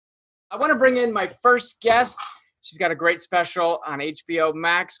I want to bring in my first guest. She's got a great special on HBO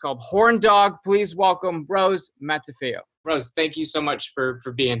Max called Horndog. Please welcome Rose Matafeo. Rose, thank you so much for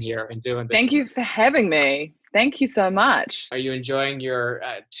being here and doing this. Thank you for having me. Thank you so much. Are you enjoying your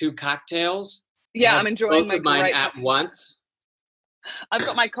 2 cocktails? Yeah, I'm enjoying both of mine at once. I've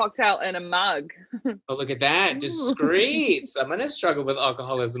got my cocktail in a mug. Oh, look at that. Discreet. Someone has struggled with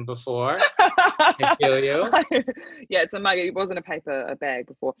alcoholism before. I feel you. Yeah, it's a mug. It wasn't a bag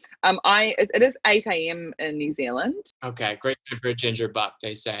before. It is 8 a.m. in New Zealand. Okay, great time for a ginger buck,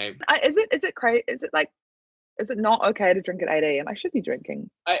 they say. Is it crazy? Is it not okay to drink at 8 a.m.? I should be drinking.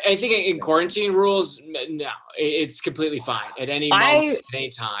 I think in quarantine rules, no, it's completely fine at any moment, at any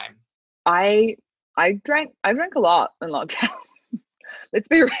time. I drank a lot in lockdown. Let's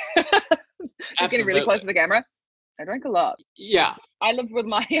be real. Getting really close to the camera. I drank a lot. Yeah. I lived with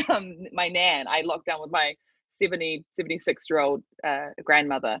my my nan. I locked down with my 76-year-old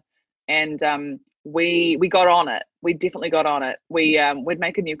grandmother, and we got on it. We definitely got on it. We'd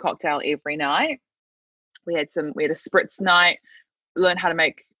make a new cocktail every night. We had a spritz night. Learned how to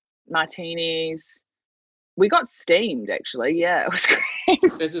make martinis. We got steamed, actually. Yeah, it was great.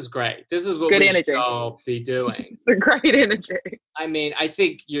 This is great. This is what Good we energy. should all be doing. It's a great energy. I mean, I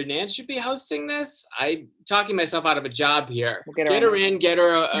think your nan should be hosting this. I'm talking myself out of a job here. We'll get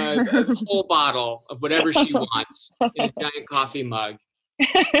her a whole bottle of whatever she wants in a giant coffee mug.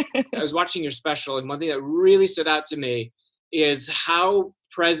 I was watching your special, and one thing that really stood out to me is how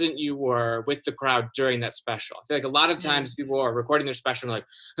present you were with the crowd during that special. I feel like a lot of times people are recording their special and like,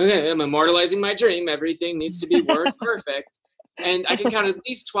 okay, I'm immortalizing my dream. Everything needs to be word perfect. And I can count at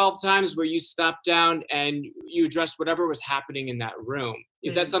least 12 times where you stopped down and you addressed whatever was happening in that room.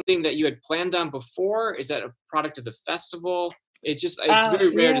 Is that something that you had planned on before? Is that a product of the festival? It's very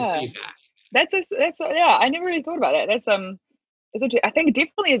rare to see that. That's I never really thought about that. I think it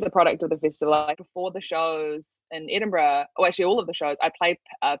definitely is a product of the festival. Like before the shows in Edinburgh, or actually all of the shows, I played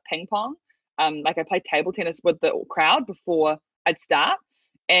ping pong. I played table tennis with the crowd before I'd start.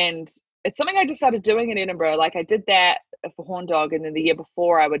 And it's something I just started doing in Edinburgh. Like I did that for Horndog, and then the year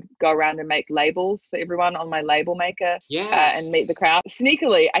before I would go around and make labels for everyone on my label maker and meet the crowd.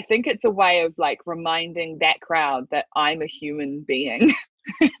 Sneakily, I think it's a way of like reminding that crowd that I'm a human being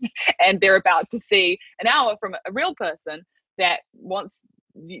and they're about to see an hour from a real person that wants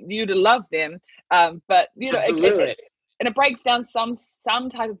you to love them, but you know, it breaks down some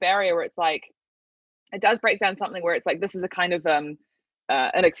type of barrier where it's like, it does break down something where it's like, this is a kind of an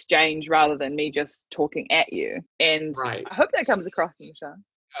exchange rather than me just talking at you, and I hope that comes across in the show.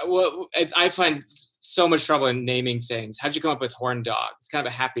 Well, I find so much trouble in naming things. How'd you come up with Horndog? It's kind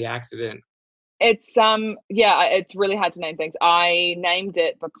of a happy accident. It's it's really hard to name things. I named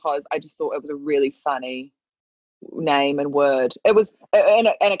it because I just thought it was a really funny name and word. It was, and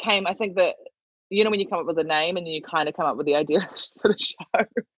it came, I think that, you know, when you come up with a name and then you kind of come up with the idea for the show.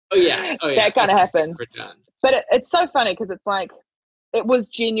 Oh yeah. That kind of happened. But it's so funny because it's like, it was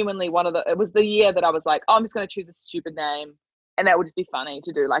genuinely it was the year that I was like, oh, I'm just going to choose a stupid name and that would just be funny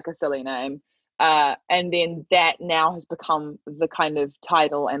to do, like a silly name. And then that now has become the kind of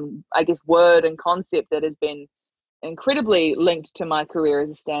title and I guess word and concept that has been incredibly linked to my career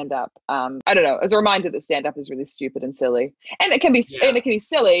as a stand-up. I don't know, as a reminder that stand-up is really stupid and silly, and it can be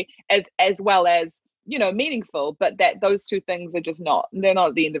silly as well as, you know, meaningful, but that those two things are just they're not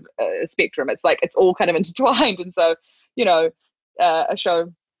at the end of a spectrum. It's like it's all kind of intertwined, and so, you know, a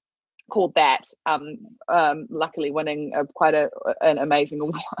show called that, luckily winning quite an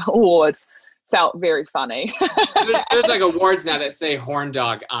amazing award, felt very funny. there's like awards now that say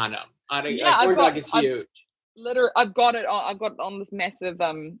Horndog on them. Horndog is huge. Literally, I've got it on this massive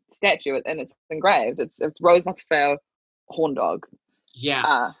statue, and it's engraved. It's Rose Matafeo Horndog.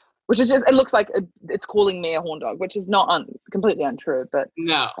 Yeah. Which is just, it looks like it's calling me a horndog, which is not completely untrue, but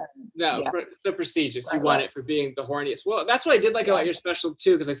no, so prestigious. You won it for being the horniest. Well, that's what I did like about your special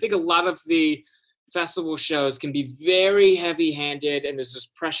too, because I think a lot of the festival shows can be very heavy-handed, and there's this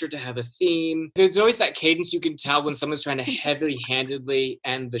pressure to have a theme. There's always that cadence you can tell when someone's trying to heavy-handedly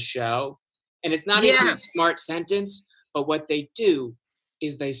end the show. And it's not even a smart sentence, but what they do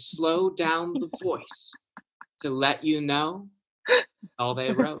is they slow down the voice to let you know that's all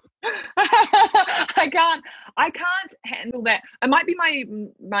they wrote. I can't handle that. It might be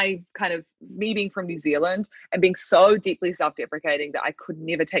my kind of me being from New Zealand and being so deeply self-deprecating that I could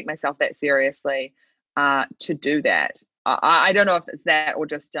never take myself that seriously to do that. I don't know if it's that or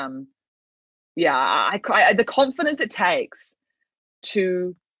just the confidence it takes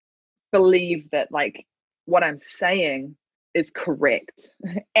to believe that like what I'm saying is correct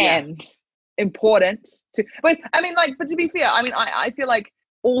and important to, but to be fair, I mean, I feel like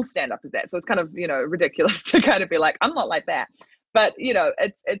all stand up is that. So it's kind of, ridiculous to kind of be like, I'm not like that. But,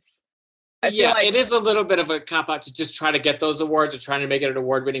 I feel like it is a little bit of a cop-out to just try to get those awards or trying to make it an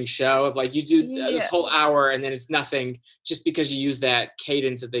award-winning show of like you do this whole hour and then it's nothing just because you use that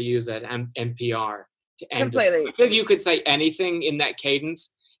cadence that they use at NPR to end. Completely. I feel like you could say anything in that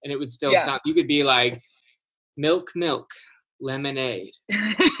cadence and it would still sound, you could be like, milk, lemonade.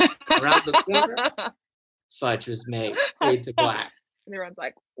 Around the corner, fudge was made, fade to black. And everyone's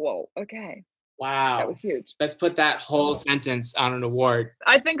like, whoa, okay. Wow, that was huge. Let's put that whole sentence on an award.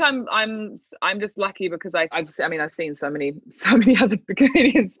 I think I'm just lucky because I've seen so many other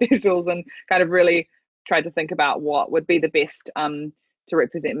comedian specials and kind of really tried to think about what would be the best to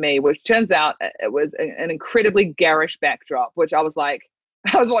represent me, which turns out it was an incredibly garish backdrop, which I was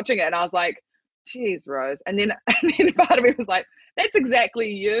watching it and I was like, geez, Rose. And then part of me was like, that's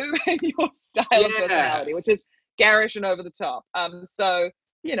exactly you and your style of personality, which is garish and over the top. So,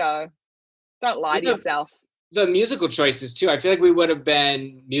 don't lie to yourself. The musical choices too. I feel like we would have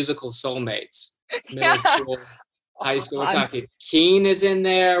been musical soulmates. Middle school, high school. We're talking Keen is in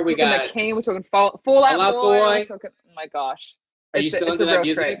there. We got Keen. We're talking Fall Out Boy. Oh my gosh. Are you still into that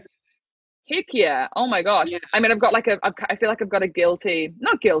music? Treat. Heck yeah. Oh my gosh. Yeah. I mean, I feel like I've got not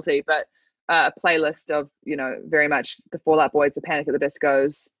guilty, but a playlist of, very much the Fall Out Boys, the Panic at the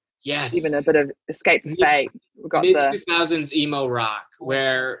Discos. Yes. Even a bit of Escape from Fate. We got mid-2000s emo rock,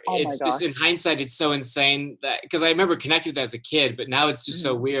 where it's just, in hindsight, it's so insane that, because I remember connecting with that as a kid, but now it's just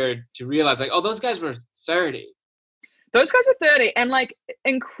so weird to realize, like, oh, those guys were 30. Those guys were 30 and, like,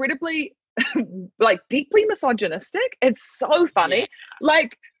 incredibly, like, deeply misogynistic. It's so funny. Yeah.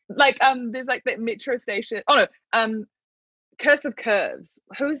 Like, there's, like, that metro station. Oh, no. Curse of Curves.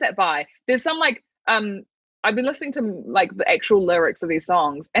 Who is that by? There's some, like, I've been listening to like the actual lyrics of these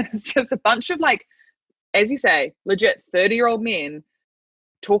songs and it's just a bunch of like, as you say, legit 30-year-old men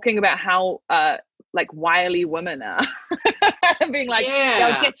talking about how like wily women are and being like,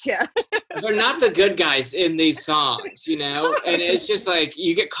 they'll get you. They're not the good guys in these songs, And it's just like,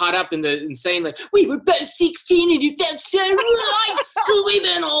 you get caught up in the insane, like, we were both 16 and you felt so right. We've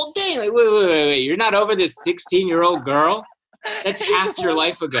been all day. Like, wait. You're not over this 16-year-old girl? That's half your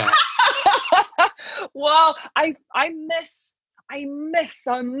life ago. Wow, I miss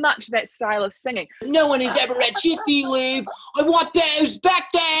so much that style of singing. No one has ever had Jiffy Lube. I want those back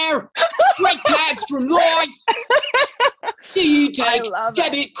there. Brake pads from life. Do you take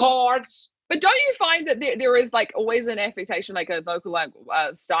debit cards? But don't you find that there is like always an affectation, like a vocal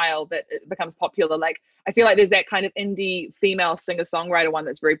style that becomes popular? Like I feel like there's that kind of indie female singer-songwriter one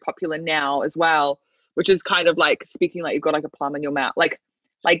that's very popular now as well, which is kind of like speaking like you've got like a plum in your mouth.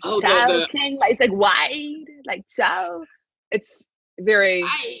 Like talking, like it's like wide, like so. It's very.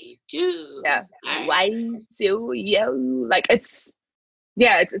 I do. Yeah. Wide, so yo. Like it's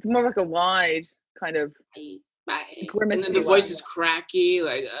more like a wide kind of. And then the voice is cracky,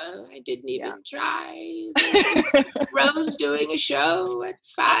 like, oh, I didn't even try. Rose doing a show at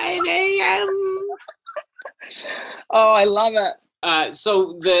 5 a.m. Oh, I love it.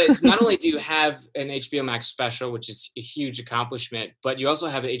 So not only do you have an HBO Max special, which is a huge accomplishment, but you also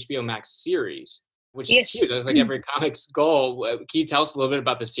have an HBO Max series, which is huge. That's like every comic's goal. Can you tell us a little bit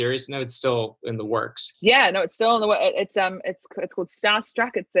about the series? No, it's still in the works. Yeah, no, it's still in the works. It's called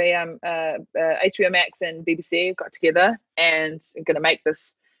Starstruck. It's a HBO Max and BBC got together and are going to make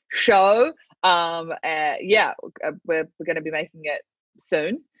this show. We're going to be making it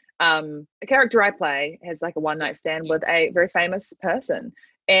soon. A character I play has like a one-night stand with a very famous person,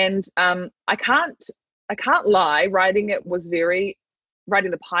 and I can't lie. Writing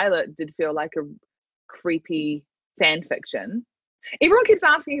the pilot did feel like a creepy fan fiction. Everyone keeps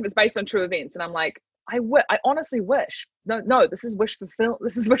asking if it's based on true events, and I'm like, I honestly wish. No, this is wish fulfillment.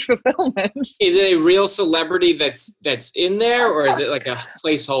 Is it a real celebrity that's in there, or is it like a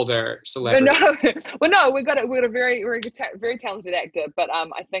placeholder celebrity? No, we've got a very very talented actor, but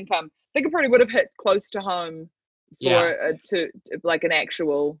I think it probably would have hit close to home for to like an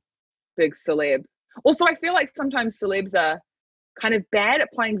actual big celeb. Also, I feel like sometimes celebs are kind of bad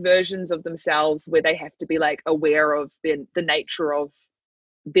at playing versions of themselves where they have to be like aware of the nature of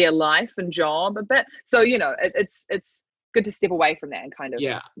their life and job a bit. So it's good to step away from that and kind of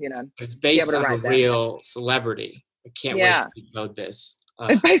it's based on a real celebrity. I can't wait to decode this.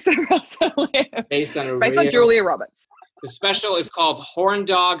 It's based on a real celebrity. Based on Julia Roberts. The special is called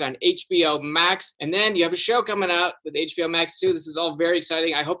Horndog on HBO Max. And then you have a show coming out with HBO Max too. This is all very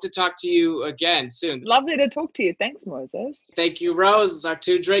exciting. I hope to talk to you again soon. Lovely to talk to you. Thanks, Moses. Thank you, Rose. It's our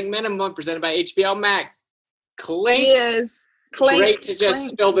 2-drink minimum presented by HBO Max. Clink. Yes. Clink. Great to just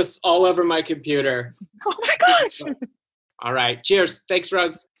spill this all over my computer. Oh my gosh. All right. Cheers. Thanks,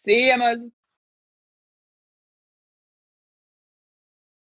 Rose. See you, Moses.